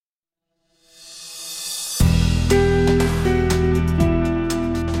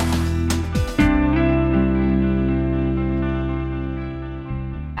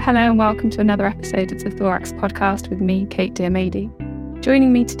Hello and welcome to another episode of the Thorax podcast with me, Kate Diomede.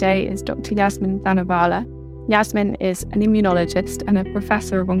 Joining me today is Dr. Yasmin Thanavala. Yasmin is an immunologist and a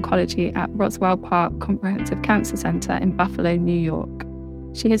professor of oncology at Roswell Park Comprehensive Cancer Center in Buffalo, New York.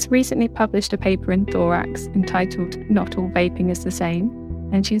 She has recently published a paper in Thorax entitled Not All Vaping is the Same,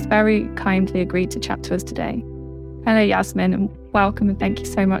 and she's very kindly agreed to chat to us today. Hello, Yasmin, and welcome, and thank you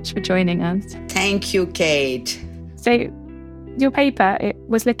so much for joining us. Thank you, Kate. So, your paper, it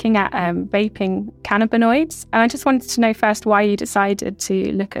was looking at vaping cannabinoids, and I just wanted to know first why you decided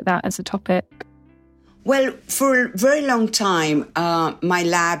to look at that as a topic. Well, for a very long time, my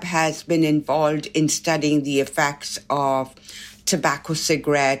lab has been involved in studying the effects of tobacco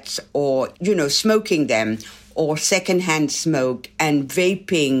cigarettes or, smoking them or secondhand smoke and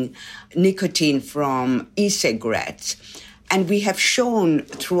vaping nicotine from e-cigarettes. And we have shown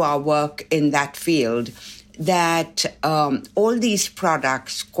through our work in that field that all these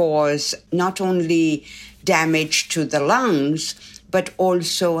products cause not only damage to the lungs, but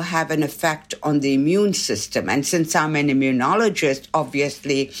also have an effect on the immune system. And since I'm an immunologist,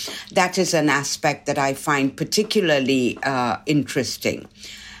 obviously, that is an aspect that I find particularly interesting.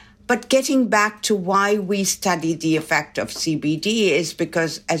 But getting back to why we study the effect of CBD is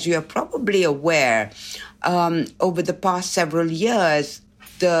because, as you are probably aware, over the past several years,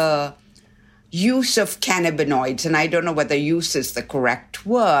 the use of cannabinoids, and I don't know whether use is the correct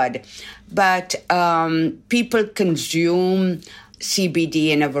word, but people consume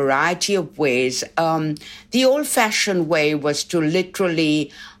CBD in a variety of ways. The old-fashioned way was to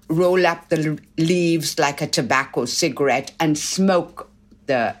literally roll up the leaves like a tobacco cigarette and smoke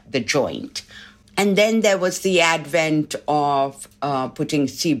the joint. And then there was the advent of putting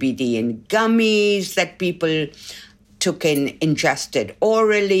CBD in gummies that people ingested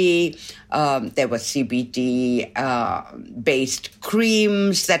orally. There were CBD-based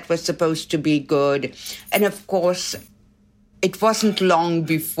creams that were supposed to be good. And of course, it wasn't long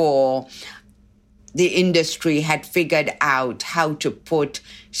before the industry had figured out how to put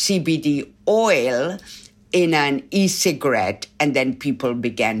CBD oil in an e-cigarette, and then people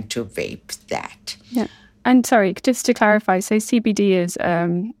began to vape that. Yeah. And sorry, just to clarify, so CBD is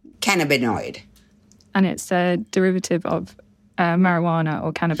cannabinoid. And it's a derivative of marijuana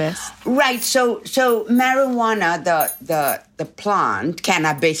or cannabis. Right. So marijuana, the plant,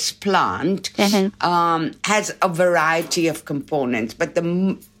 cannabis plant, has a variety of components. But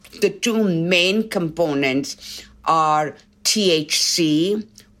the two main components are THC,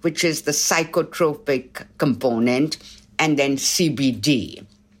 which is the psychotropic component, and then CBD.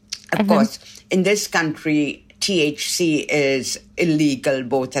 Of course, in this country, THC is illegal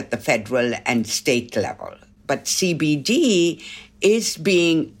both at the federal and state level. But CBD is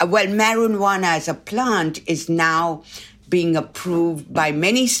marijuana as a plant is now being approved by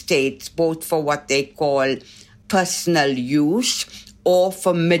many states, both for what they call personal use or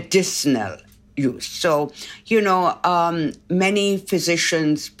for medicinal use. So, many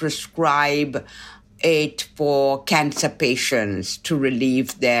physicians prescribe it for cancer patients to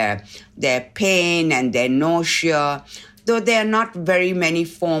relieve their pain and their nausea, though there are not very many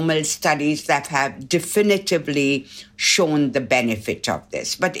formal studies that have definitively shown the benefit of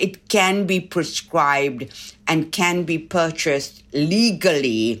this. But it can be prescribed and can be purchased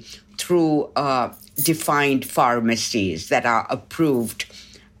legally through defined pharmacies that are approved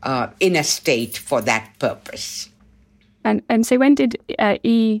in a state for that purpose. And so when did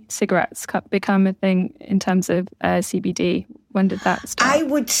e-cigarettes become a thing in terms of CBD? When did that start? I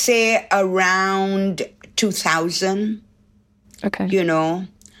would say around 2000. Okay.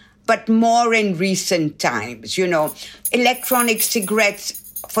 But more in recent times. Electronic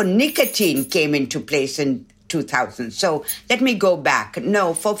cigarettes for nicotine came into place in 2000. So let me go back.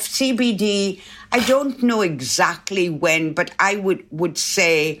 No, for CBD, I don't know exactly when, but I would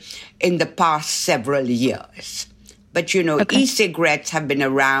say in the past several years. But, e-cigarettes have been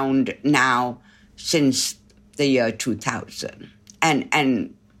around now since the year 2000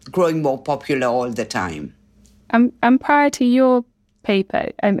 and growing more popular all the time. And prior to your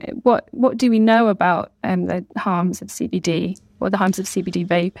paper, what do we know about the harms of CBD or the harms of CBD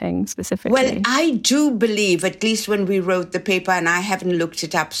vaping specifically? Well, I do believe, at least when we wrote the paper, and I haven't looked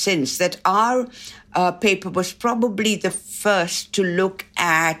it up since, that our paper was probably the first to look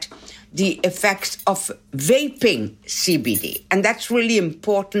at the effects of vaping CBD. And that's really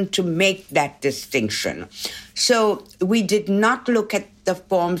important to make that distinction. So we did not look at the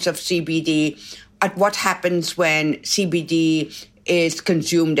forms of CBD, at what happens when CBD is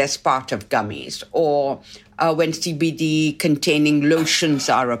consumed as part of gummies, or when CBD-containing lotions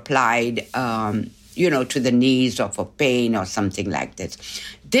are applied, to the knees or for pain or something like this.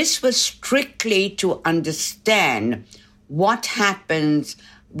 this was strictly to understand what happens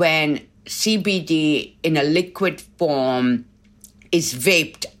when CBD in a liquid form is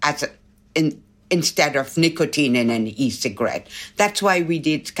vaped instead of nicotine in an e-cigarette. That's why we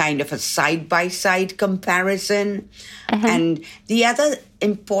did kind of a side-by-side comparison. And the other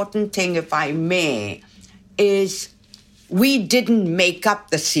important thing, if I may, is we didn't make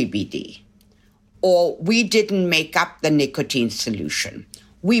up the CBD or we didn't make up the nicotine solution.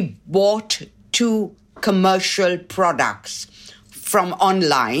 We bought 2 commercial products from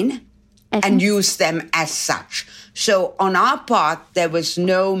online and used them as such. So on our part, there was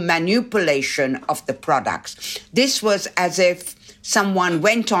no manipulation of the products. This was as if someone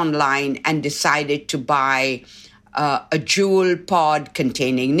went online and decided to buy a jewel pod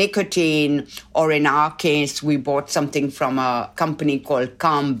containing nicotine, or in our case, we bought something from a company called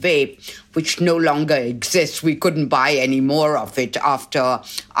Calm Vape, which no longer exists. We couldn't buy any more of it after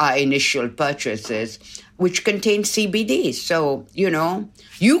our initial purchases, which contained CBD. So,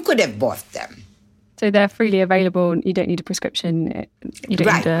 you could have bought them. So they're freely available. You don't need a prescription. You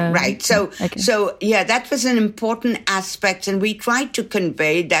don't need a... Right. So that was an important aspect. And we tried to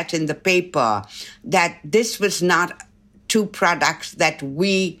convey that in the paper, that this was not 2 products that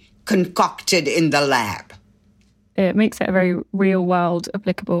we concocted in the lab. It makes it a very real-world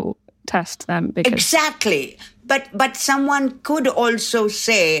applicable test then. Because... Exactly. But someone could also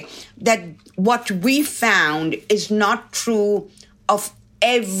say that what we found is not true of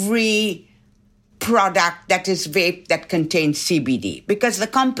every product that is vape that contains CBD, because the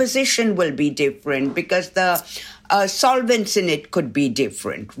composition will be different, because the solvents in it could be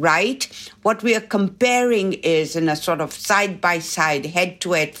different, right? What we are comparing is in a sort of side-by-side,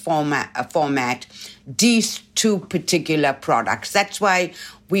 head-to-head format, these 2 particular products. That's why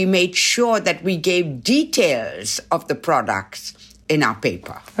we made sure that we gave details of the products in our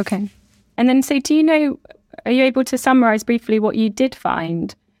paper. Okay. And then, so are you able to summarize briefly what you did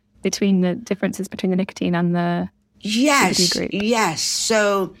find between the differences between the nicotine and the CBD group? Yes.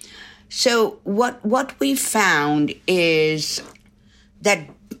 So what we found is that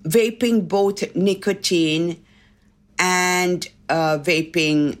vaping both nicotine and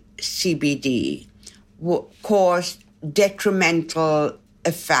vaping CBD caused detrimental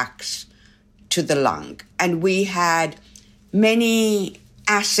effects to the lung. And we had many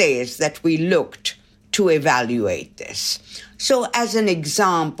assays that we looked to evaluate this. So as an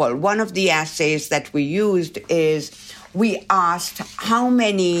example, one of the assays that we used is we asked how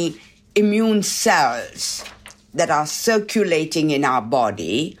many immune cells that are circulating in our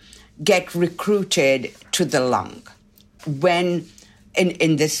body get recruited to the lung. When,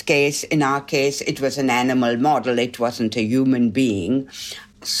 in this case, in our case, it was an animal model, it wasn't a human being.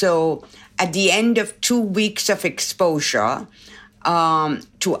 So at the end of 2 weeks of exposure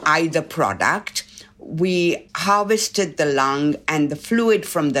to either product, we harvested the lung and the fluid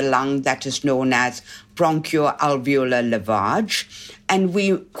from the lung that is known as bronchoalveolar lavage, and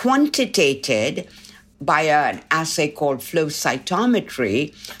we quantitated by an assay called flow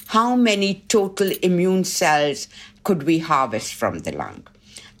cytometry how many total immune cells could we harvest from the lung.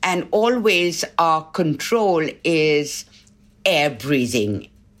 And always our control is air breathing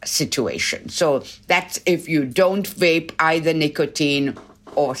situation. So that's if you don't vape either nicotine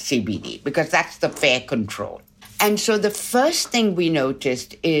or CBD, because that's the fair control. And so the first thing we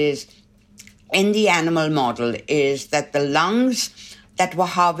noticed is in the animal model is that the lungs that were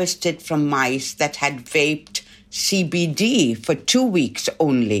harvested from mice that had vaped CBD for 2 weeks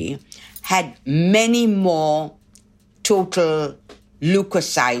only had many more total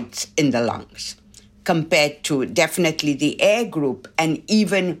leukocytes in the lungs compared to definitely the air group and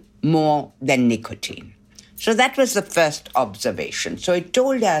even more than nicotine. So that was the first observation. So it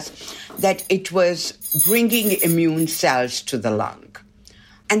told us that it was bringing immune cells to the lung.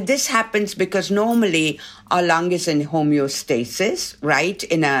 And this happens because normally our lung is in homeostasis, right,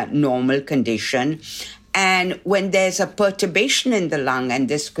 in a normal condition. And when there's a perturbation in the lung, and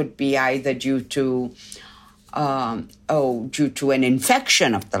this could be either due to an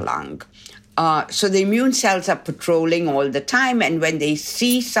infection of the lung, so the immune cells are patrolling all the time, and when they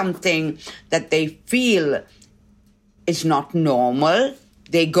see something that they feel is not normal,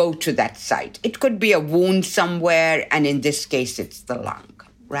 they go to that site. It could be a wound somewhere, and in this case, it's the lung,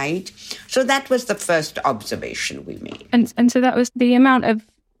 right? So that was the first observation we made. And so that was the amount of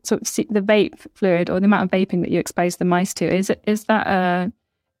sort of the vape fluid or the amount of vaping that you exposed the mice to. Is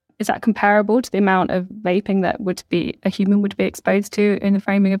that comparable to the amount of vaping that a human would be exposed to in the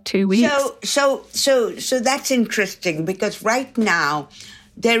framing of 2 weeks? So that's interesting, because right now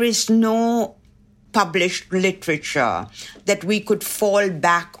there is no published literature that we could fall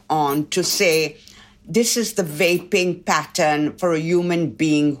back on to say, this is the vaping pattern for a human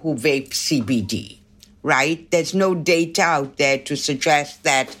being who vapes CBD, right? There's no data out there to suggest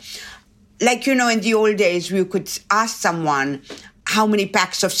that, like, in the old days, we could ask someone, how many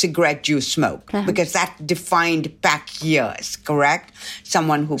packs of cigarette do you smoke? Uh-huh. Because that defined pack years, correct?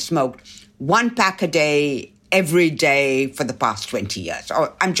 Someone who smoked 1 pack a day, every day for the past 20 years.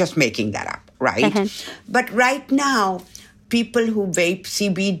 Or I'm just making that up, right? Uh-huh. But right now, people who vape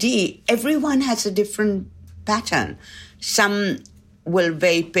CBD, everyone has a different pattern. Some will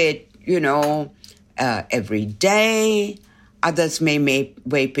vape it, every day. Others may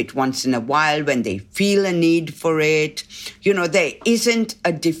vape it once in a while when they feel a need for it. There isn't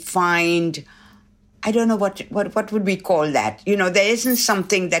a defined, I don't know what would we call that? There isn't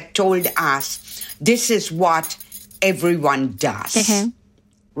something that told us this is what everyone does. Mm-hmm.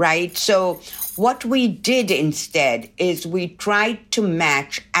 Right? So what we did instead is we tried to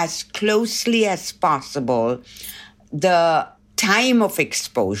match as closely as possible the time of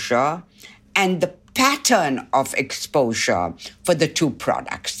exposure and the pattern of exposure for the two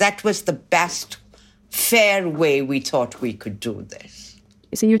products. That was the best, fair way we thought we could do this.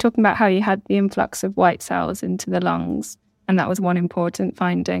 So you were talking about how you had the influx of white cells into the lungs, and that was one important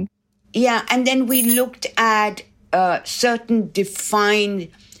finding. Yeah, and then we looked at certain defined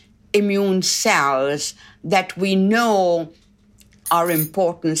immune cells that we know are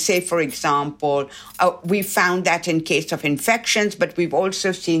important. Say, for example, we found that in case of infections, but we've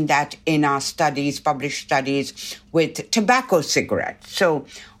also seen that in our studies, published studies with tobacco cigarettes. So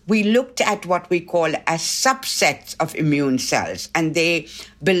we looked at what we call as subsets of immune cells, and they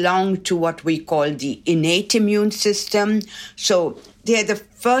belong to what we call the innate immune system. So they're the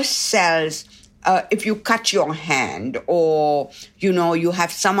first cells. If you cut your hand or, you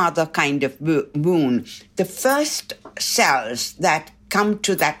have some other kind of wound, the first cells that come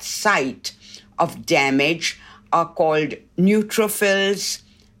to that site of damage are called neutrophils,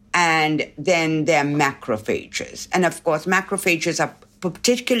 and then they're macrophages. And of course, macrophages are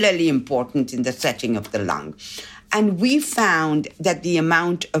particularly important in the setting of the lung. And we found that the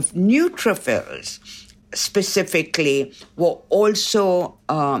amount of neutrophils specifically were also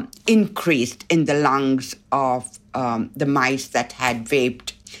increased in the lungs of the mice that had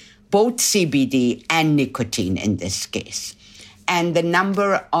vaped both CBD and nicotine in this case. And the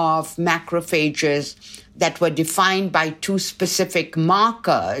number of macrophages that were defined by two specific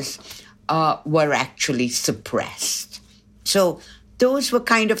markers were actually suppressed. So those were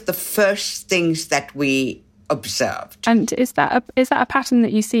kind of the first things that we observed. And is that a pattern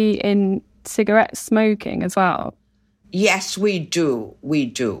that you see in cigarette smoking as well? Yes, we do.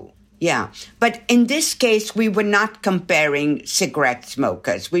 Yeah. But in this case, we were not comparing cigarette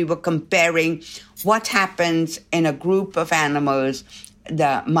smokers. We were comparing what happens in a group of animals,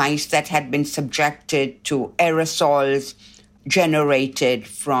 the mice that had been subjected to aerosols generated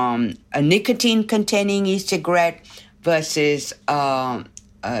from a nicotine-containing e-cigarette versus a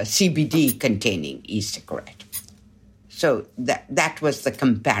CBD-containing e-cigarette. So that was the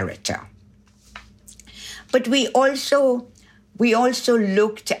comparator. But we also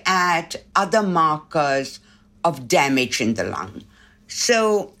looked at other markers of damage in the lung.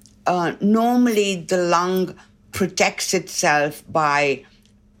 So normally the lung protects itself by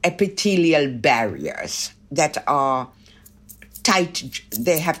epithelial barriers that are tight.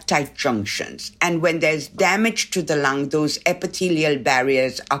 They have tight junctions. And when there's damage to the lung, those epithelial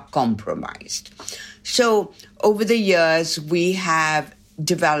barriers are compromised. So over the years, we have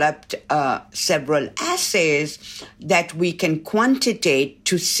developed several assays that we can quantitate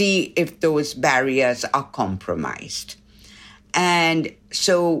to see if those barriers are compromised. And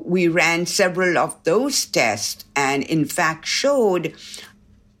so we ran several of those tests and in fact showed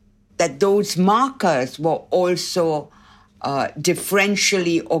that those markers were also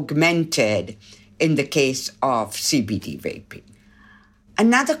differentially augmented in the case of CBD vaping.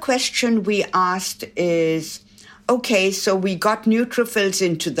 Another question we asked is, okay, so we got neutrophils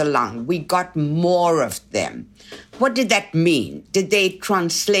into the lung. We got more of them. What did that mean? Did they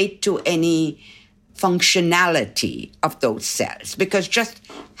translate to any functionality of those cells? Because just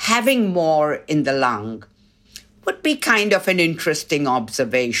having more in the lung would be kind of an interesting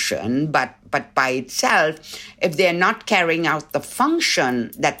observation, but by itself, if they're not carrying out the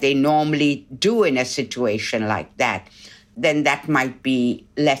function that they normally do in a situation like that, then that might be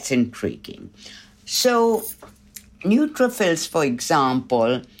less intriguing. So neutrophils, for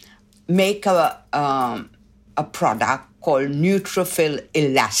example, make a product called neutrophil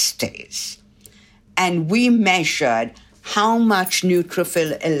elastase. And we measured how much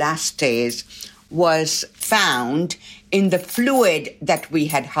neutrophil elastase was found in the fluid that we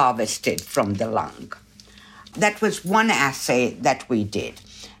had harvested from the lung. That was one assay that we did.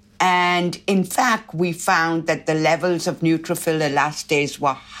 And in fact, we found that the levels of neutrophil elastase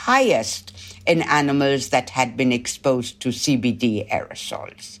were highest in animals that had been exposed to CBD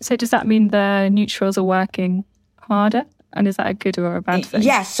aerosols. So does that mean the neutrophils are working harder? And is that a good or a bad thing?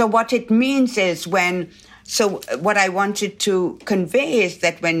 Yes. So what it means is what I wanted to convey is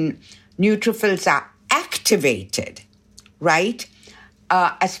that when neutrophils are activated, right,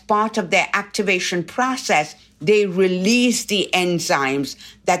 as part of their activation process, they release the enzymes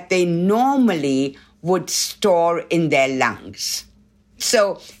that they normally would store in their lungs.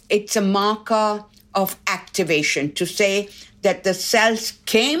 So it's a marker of activation to say that the cells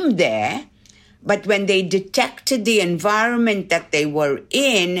came there, but when they detected the environment that they were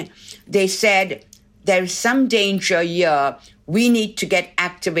in, they said, there's some danger here. We need to get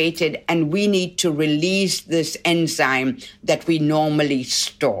activated and we need to release this enzyme that we normally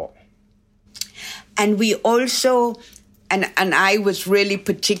store. And we also, and I was really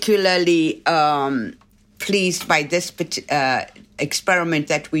particularly pleased by this experiment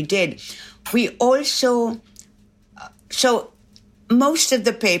that we did. We also, so most of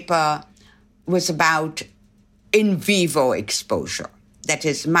the paper was about in vivo exposure. That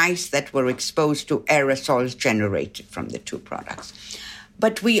is, mice that were exposed to aerosols generated from the two products.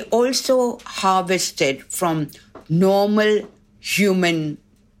 But we also harvested from normal human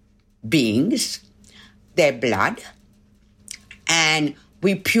beings their blood, and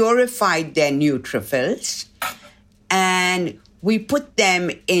we purified their neutrophils, and we put them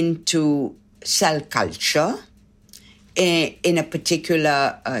into cell culture in a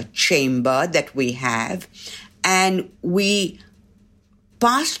particular chamber that we have, and we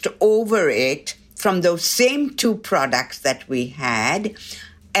passed over it from those same two products that we had,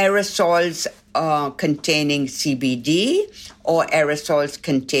 aerosols containing CBD or aerosols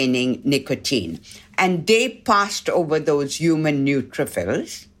containing nicotine. And they passed over those human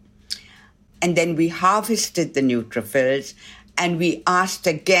neutrophils. And then we harvested the neutrophils, and we asked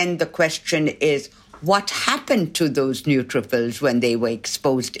again, the question is, what happened to those neutrophils when they were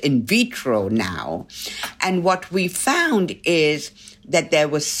exposed in vitro now? And what we found is that there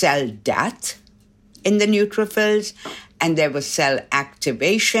was cell death in the neutrophils, and there was cell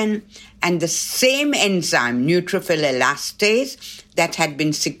activation, and the same enzyme, neutrophil elastase, that had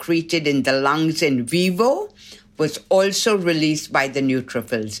been secreted in the lungs in vivo was also released by the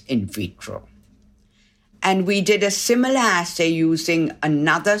neutrophils in vitro. And we did a similar assay using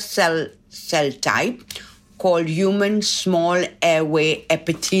another cell type called human small airway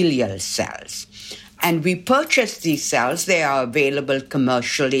epithelial cells. And we purchased these cells. They are available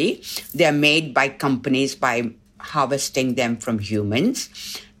commercially. They're made by companies by harvesting them from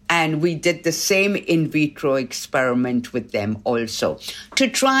humans. And we did the same in vitro experiment with them also to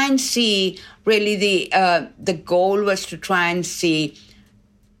try and see, really the goal was to try and see,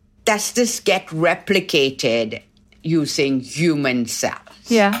 does this get replicated using human cells?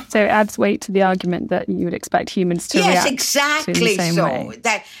 Yeah, so it adds weight to the argument that you would expect humans to react to in the same way.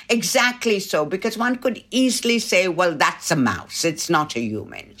 Exactly so, because one could easily say, well, that's a mouse, it's not a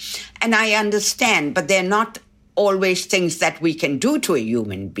human. And I understand, but they're not always things that we can do to a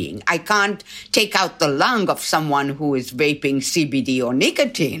human being. I can't take out the lung of someone who is vaping CBD or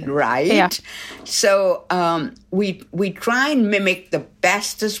nicotine, right? Yeah. So we try and mimic the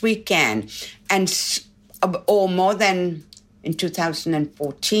best as we can. Or more than in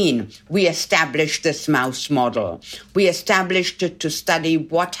 2014, we established this mouse model. We established it to study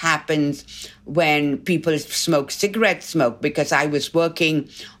what happens when people smoke cigarette smoke, because I was working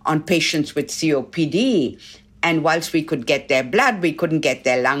on patients with COPD. And whilst we could get their blood, we couldn't get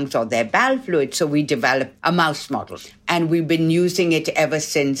their lungs or their bowel fluid. So we developed a mouse model. And we've been using it ever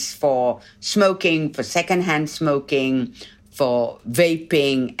since for smoking, for secondhand smoking, for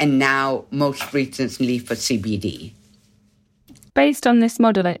vaping, and now most recently for CBD. Based on this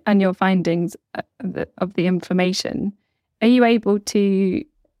model and your findings of the information, are you able to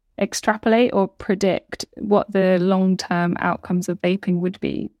extrapolate or predict what the long-term outcomes of vaping would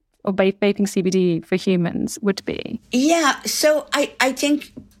be, or vaping CBD for humans would be? Yeah, so I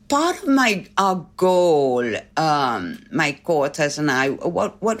think part of our goal, my co-authors and I,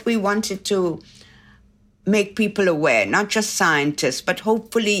 what we wanted to make people aware, not just scientists, but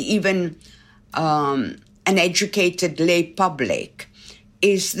hopefully even an educated lay public,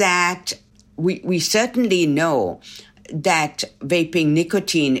 is that we certainly know that vaping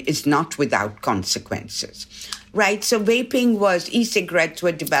nicotine is not without consequences, right? So e-cigarettes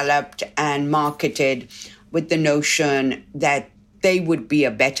were developed and marketed with the notion that they would be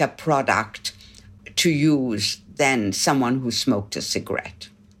a better product to use than someone who smoked a cigarette,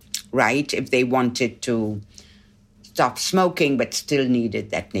 right? If they wanted to stop smoking but still needed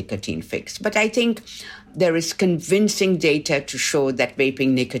that nicotine fix. But I think there is convincing data to show that vaping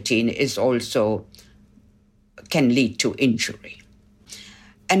nicotine is also can lead to injury.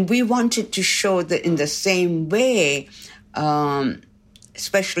 And we wanted to show that in the same way,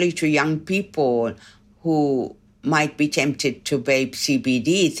 especially to young people who might be tempted to vape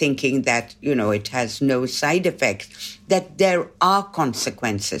CBD thinking that, it has no side effects, that there are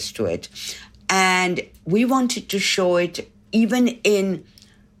consequences to it. And we wanted to show it even in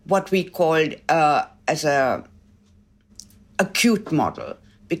what we called as a acute model,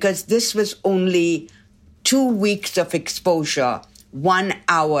 because this was only 2 weeks of exposure, 1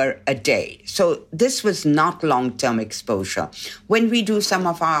 hour a day. So this was not long-term exposure. When we do some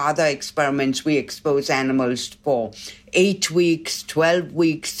of our other experiments, we expose animals for 8 weeks, 12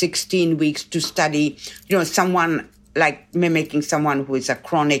 weeks, 16 weeks to study, someone like mimicking someone who is a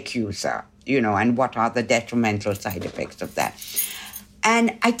chronic user, and what are the detrimental side effects of that.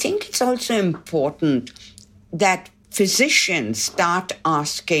 And I think it's also important that physicians start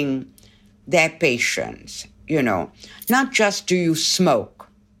asking their patients, not just do you smoke,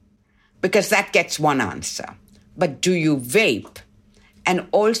 because that gets one answer, but do you vape? And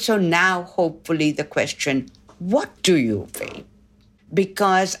also now, hopefully, the question, what do you vape?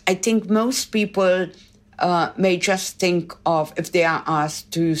 Because I think most people may just think of, if they are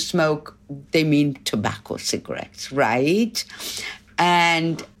asked, do you smoke, they mean tobacco cigarettes, right?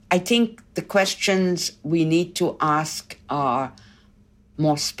 And I think the questions we need to ask are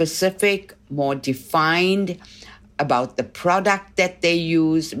more specific, more defined about the product that they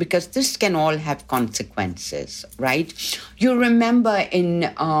use, because this can all have consequences, right? You remember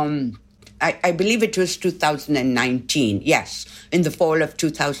in, I believe it was 2019, yes, in the fall of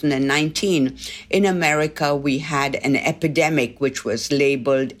 2019, in America, we had an epidemic which was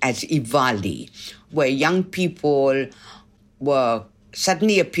labeled as EVALI, where young people were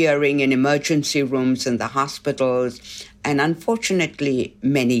suddenly appearing in emergency rooms in the hospitals, and unfortunately,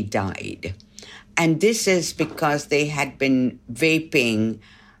 many died. And this is because they had been vaping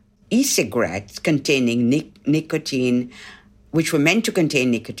e-cigarettes containing nicotine, which were meant to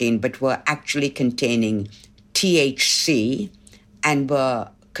contain nicotine, but were actually containing THC and were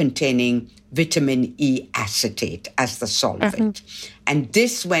containing vitamin E acetate as the solvent. And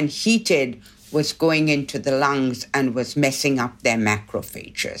this, when heated, was going into the lungs and was messing up their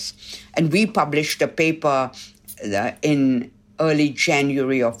macrophages. And we published a paper in early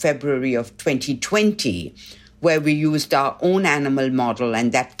January or February of 2020, where we used our own animal model,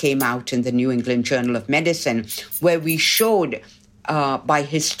 and that came out in the New England Journal of Medicine, where we showed by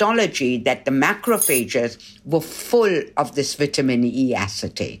histology that the macrophages were full of this vitamin E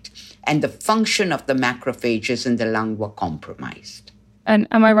acetate, and the function of the macrophages in the lung were compromised. And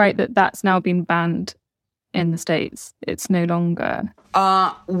am I right that that's now been banned in the States? It's no longer...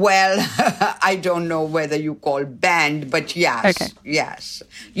 Well, I don't know whether you call banned, but yes, okay. Yes.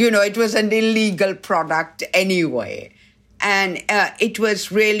 It was an illegal product anyway. And it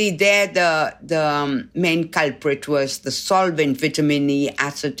was really there, the main culprit was the solvent vitamin E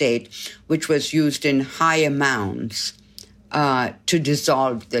acetate, which was used in high amounts to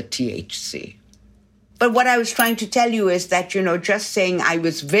dissolve the THC. But what I was trying to tell you is that, just saying I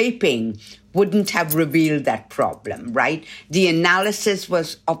was vaping wouldn't have revealed that problem, right? The analysis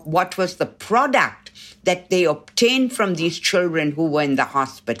was of what was the product that they obtained from these children who were in the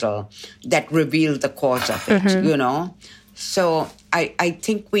hospital that revealed the cause of it, So I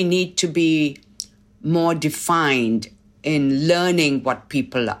think we need to be more defined in learning what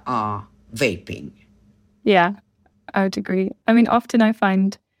people are vaping. Yeah, I would agree. I mean, often I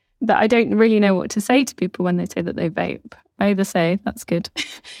find that I don't really know what to say to people when they say that they vape. I either say, that's good,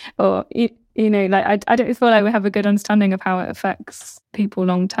 or, I don't feel like we have a good understanding of how it affects people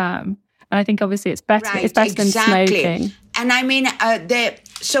long term. And I think obviously it's better, right, it's better than smoking. And I mean,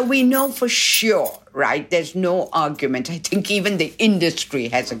 so we know for sure, right? There's no argument. I think even the industry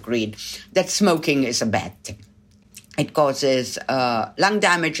has agreed that smoking is a bad thing. It causes lung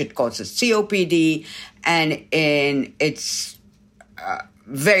damage, it causes COPD, and it's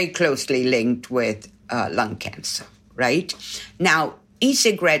very closely linked with lung cancer, right? Now,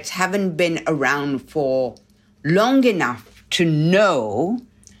 e-cigarettes haven't been around for long enough to know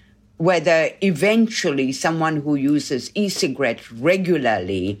whether eventually someone who uses e-cigarettes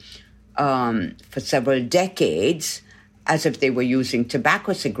regularly for several decades, as if they were using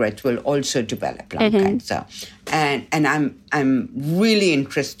tobacco cigarettes, will also develop lung cancer. And I'm really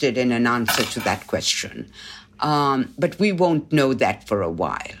interested in an answer to that question. But we won't know that for a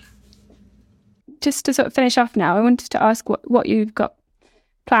while. just to sort of finish off now, I wanted to ask what you've got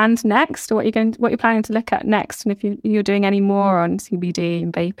planned next, or what you're planning to look at next, and if you're doing any more on CBD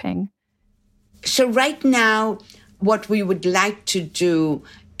and vaping. So right now, what we would like to do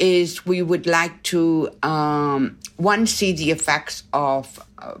is we would like to, see the effects of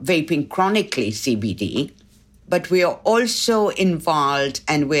vaping chronically, CBD, but we are also involved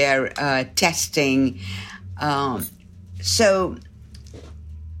and we're testing. So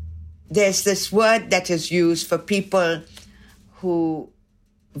there's this word that is used for people who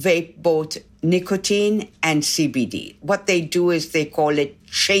vape both nicotine and CBD. What they do is they call it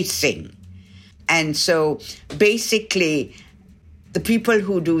chasing. And so basically, the people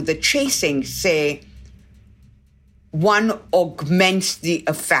who do the chasing say one augments the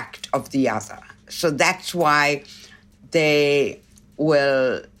effect of the other. So that's why they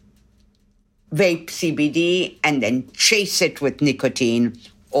will vape CBD and then chase it with nicotine,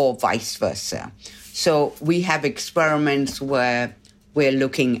 or vice versa. So we have experiments where we're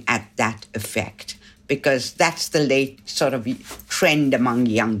looking at that effect, because that's the late sort of trend among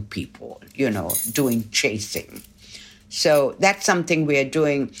young people, doing chasing. So that's something we are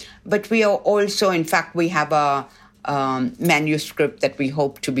doing. But we are also, in fact, we have a manuscript that we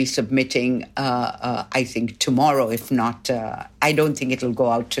hope to be submitting, I think tomorrow, if not, I don't think it'll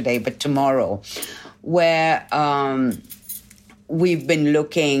go out today, but tomorrow, where we've been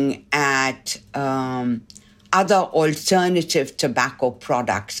looking at other alternative tobacco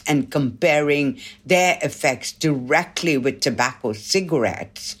products and comparing their effects directly with tobacco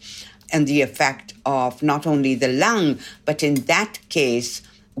cigarettes and the effect of not only the lung, but in that case,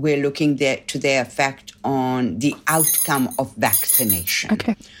 we're looking to their effect on the outcome of vaccination.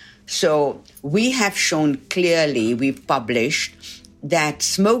 Okay. So we have shown clearly, we've published, that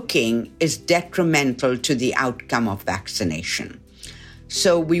smoking is detrimental to the outcome of vaccination.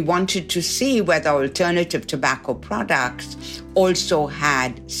 So we wanted to see whether alternative tobacco products also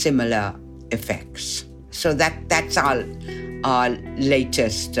had similar effects. So that's our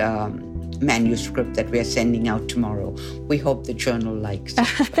latest manuscript that we're sending out tomorrow. We hope the journal likes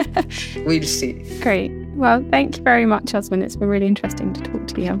it. We'll see. Great. Well, thank you very much, Yasmin. It's been really interesting to talk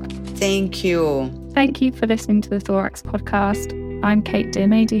to you. Thank you. Thank you for listening to the Thorax podcast. I'm Kate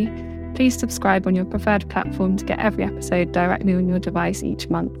Diomede. Please subscribe on your preferred platform to get every episode directly on your device each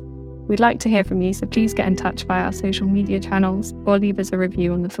month. We'd like to hear from you, so please get in touch via our social media channels or leave us a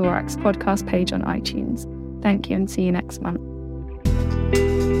review on the Thorax podcast page on iTunes. Thank you, and see you next month.